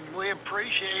we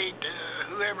appreciate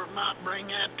whoever might bring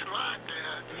that to light.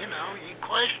 You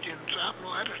question something,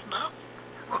 let us know.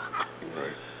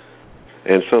 Right.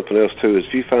 And something else too is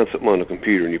if you find something on the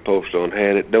computer and you post on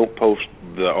it, don't post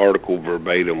the article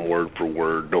verbatim, word for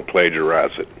word. Don't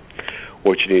plagiarize it.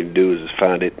 What you need to do is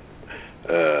find it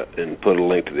and put a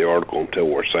link to the article and tell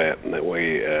where it's at, and that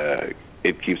way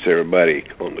it keeps everybody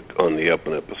on the up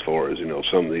and up as far as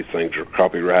some of these things are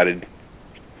copyrighted,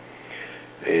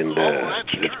 and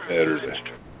it's better to.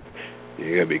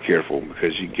 You gotta be careful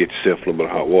because you can get yourself in a little bit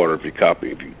of hot water if you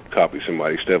copy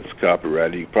somebody's stuff that's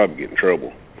copyrighted. You can probably get in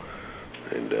trouble.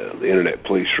 And the internet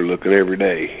police are looking every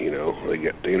day. They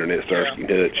got the internet Starsky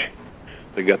Hutch.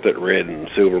 They got that red and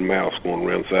silver mouse going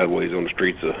around sideways on the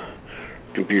streets of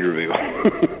Computerville. I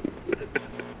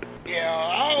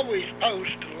always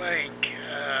post a link.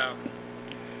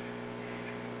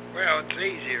 It's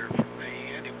easier for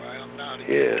me anyway. I'm not a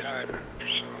good typer,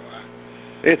 so.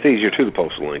 It's easier to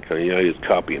post a link. You just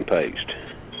copy and paste.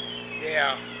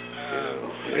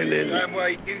 And then that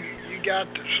way you got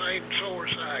the same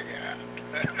source I got.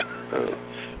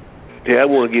 I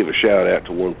want to give a shout out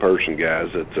to one person, guys.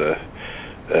 That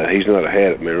he's not a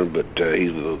Hadit member, but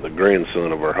he's the grandson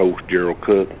of our host, Gerald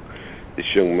Cook. This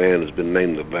young man has been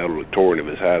named the valedictorian of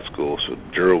his high school. So,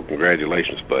 Gerald,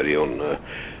 congratulations, buddy, on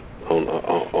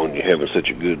you having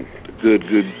such a good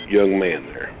young man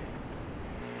there.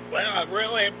 Well, I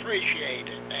really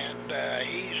appreciate it, and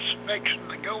he's fixing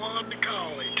to go on to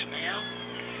college now.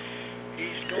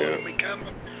 He's going to become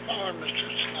a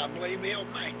pharmacist, and I believe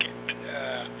he'll make it.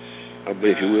 I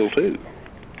bet he will, too.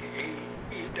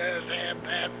 He does have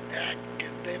that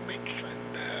academics,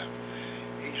 and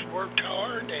he's worked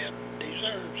hard and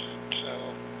deserves it,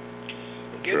 so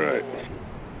good right. boy.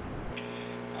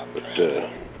 I'm but,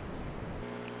 proud.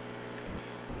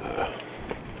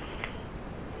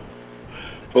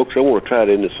 Folks, I want to try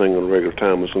to end this thing on a regular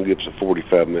time. It's going to give us a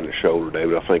 45-minute show today,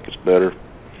 but I think it's better.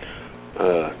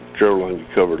 Gerald, I think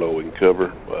we covered all we can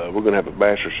cover. We're going to have a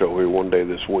bachelor show here one day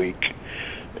this week,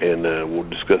 and we'll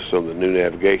discuss some of the new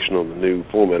navigation on the new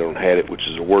format on Hadit, which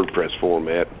is a WordPress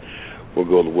format.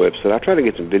 We'll go to the website. I try to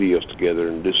get some videos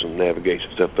together and do some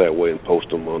navigation stuff that way and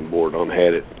post them on board on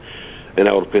Hadit. And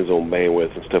it all depends on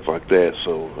bandwidth and stuff like that.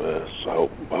 So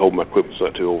I hope my equipment's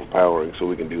not too overpowering so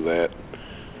we can do that.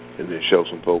 And then show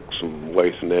some folks some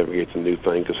ways to navigate some new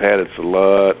thing. Because Hadit's a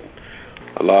lot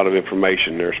of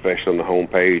information there, especially on the home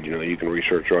page. You can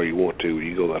research all you want to.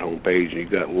 You go to that home page and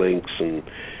you've got links, and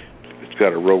it's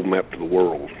got a roadmap to the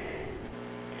world.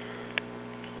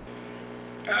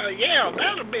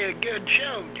 That'll be a good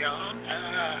show, John.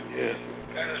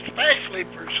 Especially usually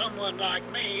for someone like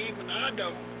me, even I'm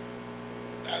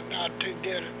not too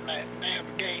good at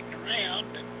navigating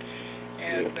around,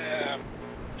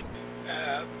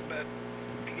 but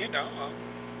you know, I'm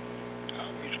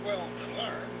always willing to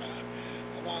learn.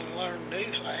 I want to learn new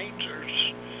things.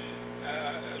 There's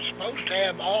supposed to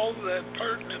have all the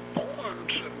pertinent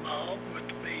forms involved with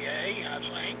the VA, I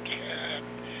think,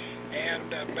 and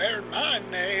bear in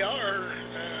mind they are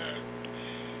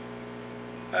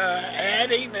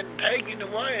adding and taking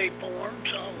away forms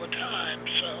all the time,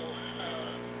 so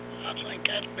I think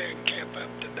that's been kept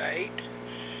up to date.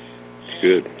 And,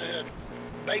 good.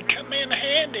 They come in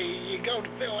handy. You go to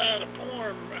fill out a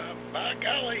form, by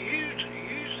golly, use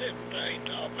them things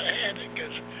off the handy,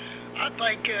 because I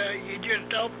think you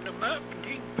just open them up and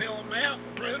you can fill them out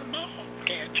and print them off,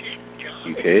 can't you, John?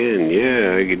 You can,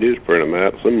 yeah. All you do is print them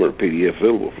out. Some are PDF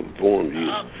fillable for the forms.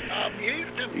 I've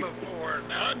used them before,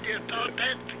 and I just thought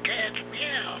that's the cat's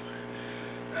meow.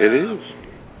 It is.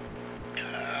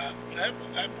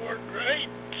 That worked great.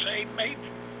 Saved me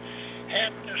from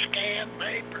having to scan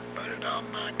paper, put it on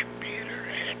my computer.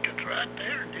 Heck, it's right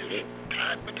there. Just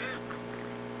type it up.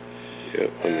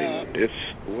 Yep, I mean, it's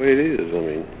the way it is. I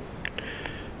mean,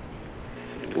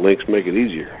 links make it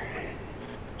easier.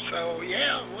 So,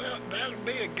 yeah, well, that'll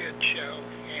be a good show.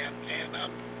 And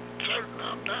I'm certain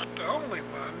I'm not the only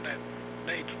one that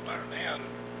needs to learn how to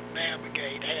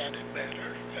navigate it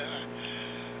better.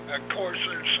 Of course,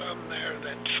 there's some there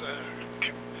that's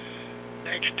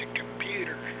next to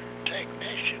computer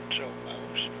technicians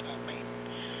almost. I mean,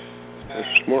 they're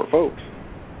smart folks.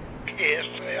 Yes,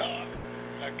 they are.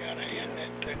 I got to hand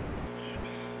that to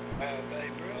them. They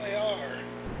really are.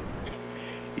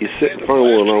 You sit in front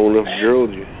of one long enough,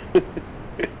 Gerald, you.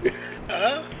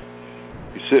 Huh?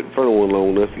 You sit in front of one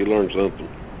long enough, you learn something.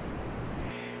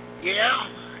 Yeah.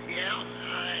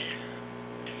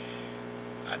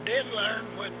 I did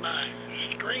learn when my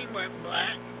screen went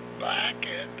black.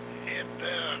 It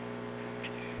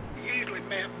usually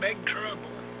meant big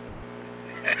trouble.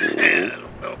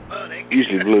 Well, money.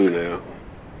 Usually blue now.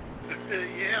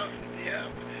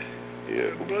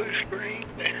 Yeah. Blue screen.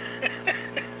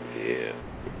 Yeah.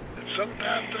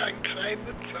 Sometimes I can save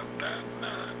it, sometimes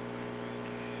not.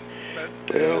 But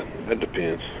well, that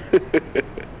depends.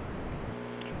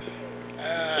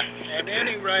 At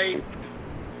any rate,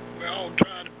 we all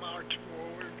try to march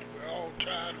forward. We're all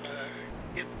trying to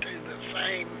get to the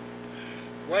same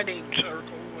winning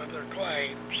circle with our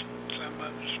claims. Some of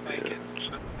us make it,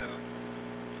 some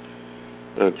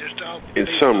don't. Just in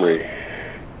summary,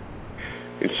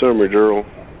 Gerald,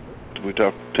 we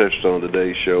touched on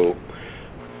today's show.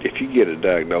 If you get a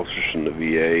diagnosis from the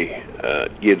VA,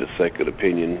 get a second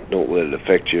opinion. Don't let it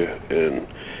affect you, and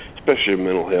especially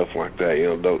mental health like that.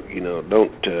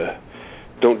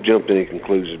 Don't jump to any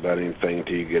conclusions about anything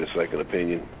until you get a second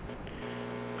opinion.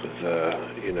 Because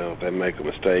if they make a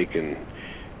mistake and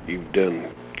you've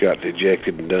got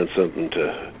dejected and done something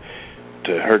to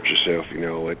hurt yourself,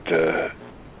 you're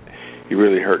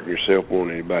really hurting yourself more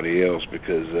than anybody else.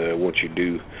 Because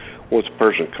once a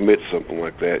person commits something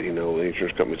like that, the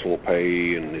insurance companies won't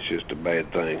pay, and it's just a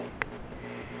bad thing.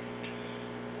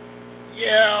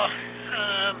 Yeah,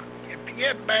 if you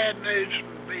get bad news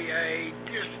from the VA,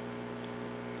 just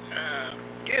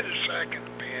get a second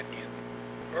opinion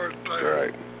or a third.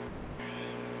 Right.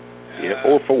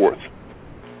 Or fourth.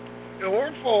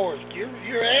 You're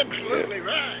absolutely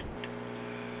right.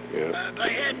 Yeah.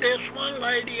 They had this one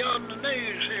lady on the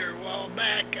news here a while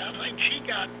back. I think she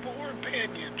got 4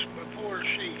 opinions before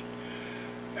she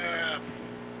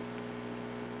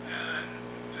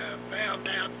found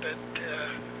out that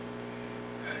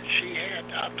she had,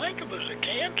 I think it was a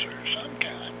cancer of some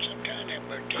kind of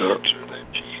a cancer that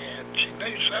she had. She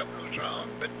knew something was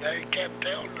wrong, but they kept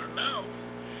telling her no.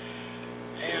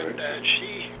 And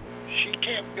she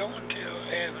kept going till,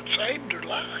 and it saved her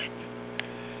life.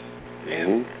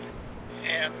 And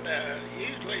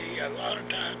usually, a lot of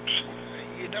times,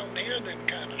 you don't hear them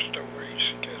kind of stories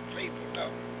because people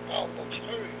don't follow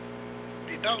through. If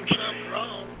you know something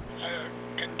wrong,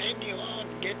 continue on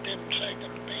and get them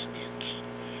second opinions.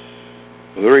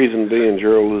 Well, the reason being,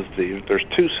 Gerald, is there's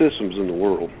 2 systems in the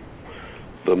world: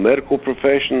 the medical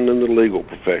profession and the legal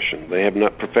profession. They have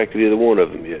not perfected either one of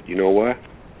them yet. You know why?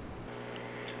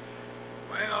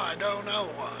 Well, I don't know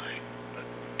why.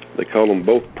 They call them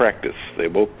both practice. They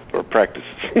both are practices.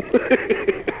 Yeah,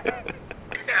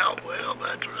 well,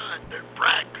 that's right. They're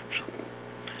practice.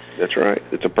 That's right.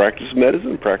 It's a practice of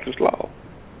medicine, practice law.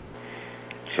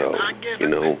 So, I get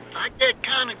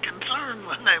kind of concerned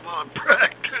when they want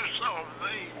practice on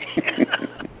me.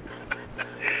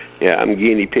 Yeah, I'm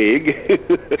guinea pig.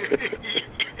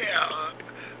 Yeah, I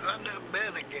done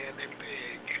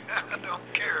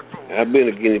I've been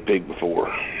a guinea pig before,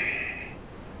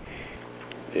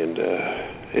 and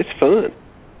it's fun.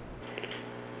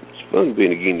 It's fun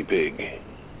being a guinea pig. Yeah.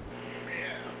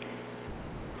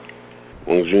 As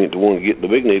long as you ain't the one getting the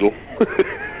big needle.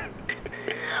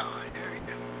 Yeah, I hear you.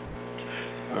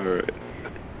 All right.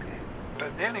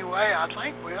 But anyway, I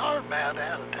think we are about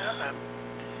out of time.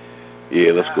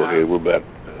 Yeah, let's go ahead.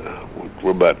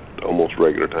 We're about almost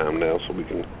regular time now, so we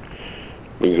can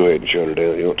go ahead and shut her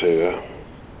down. You want to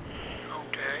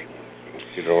okay.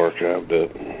 Get her archived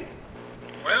up.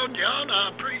 Well, John, I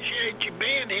appreciate you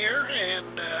being here,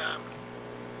 and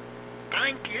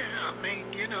thank you. I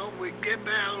mean, we give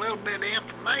out a little bit of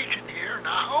information here, and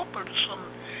I hope it's some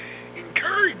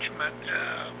encouragement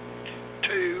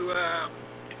to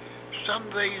some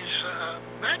of these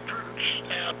veterans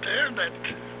out there that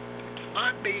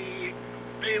might be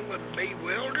feeling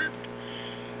bewildered.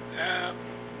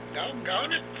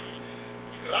 Doggone it.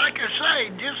 Like I say,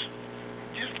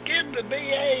 just give the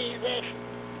VA that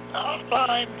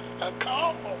hotline a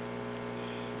call.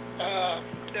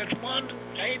 That's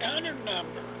 1-800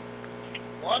 number.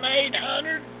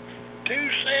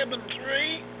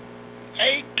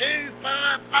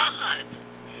 1-800-273-8255.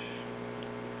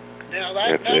 Now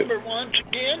that number once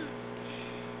again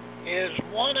is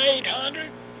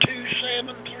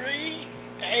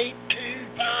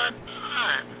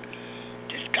 1-800-273-8255.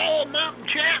 Just call them up and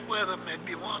chat with them if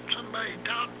you want somebody to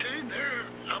talk to.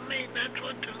 That's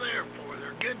what they're there for.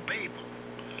 They're good people.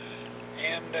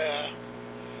 And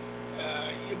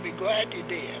you'll be glad you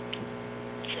did.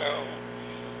 So,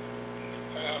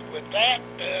 with that,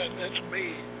 this will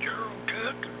be Gerald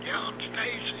Cook and John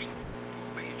Stacy.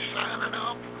 We'll be signing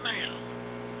off from now.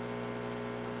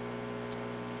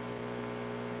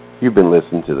 You've been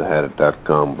listening to the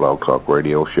Hadit.com Blog Talk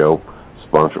Radio Show,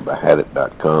 sponsored by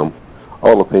Hadit.com.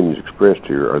 All opinions expressed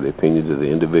here are the opinions of the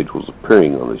individuals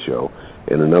appearing on the show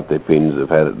and are not the opinions of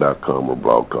Hadit.com or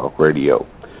Blog Talk Radio.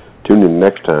 Tune in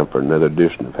next time for another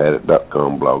edition of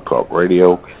Hadit.com Blog Talk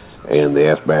Radio and the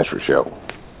Ask Basher Show.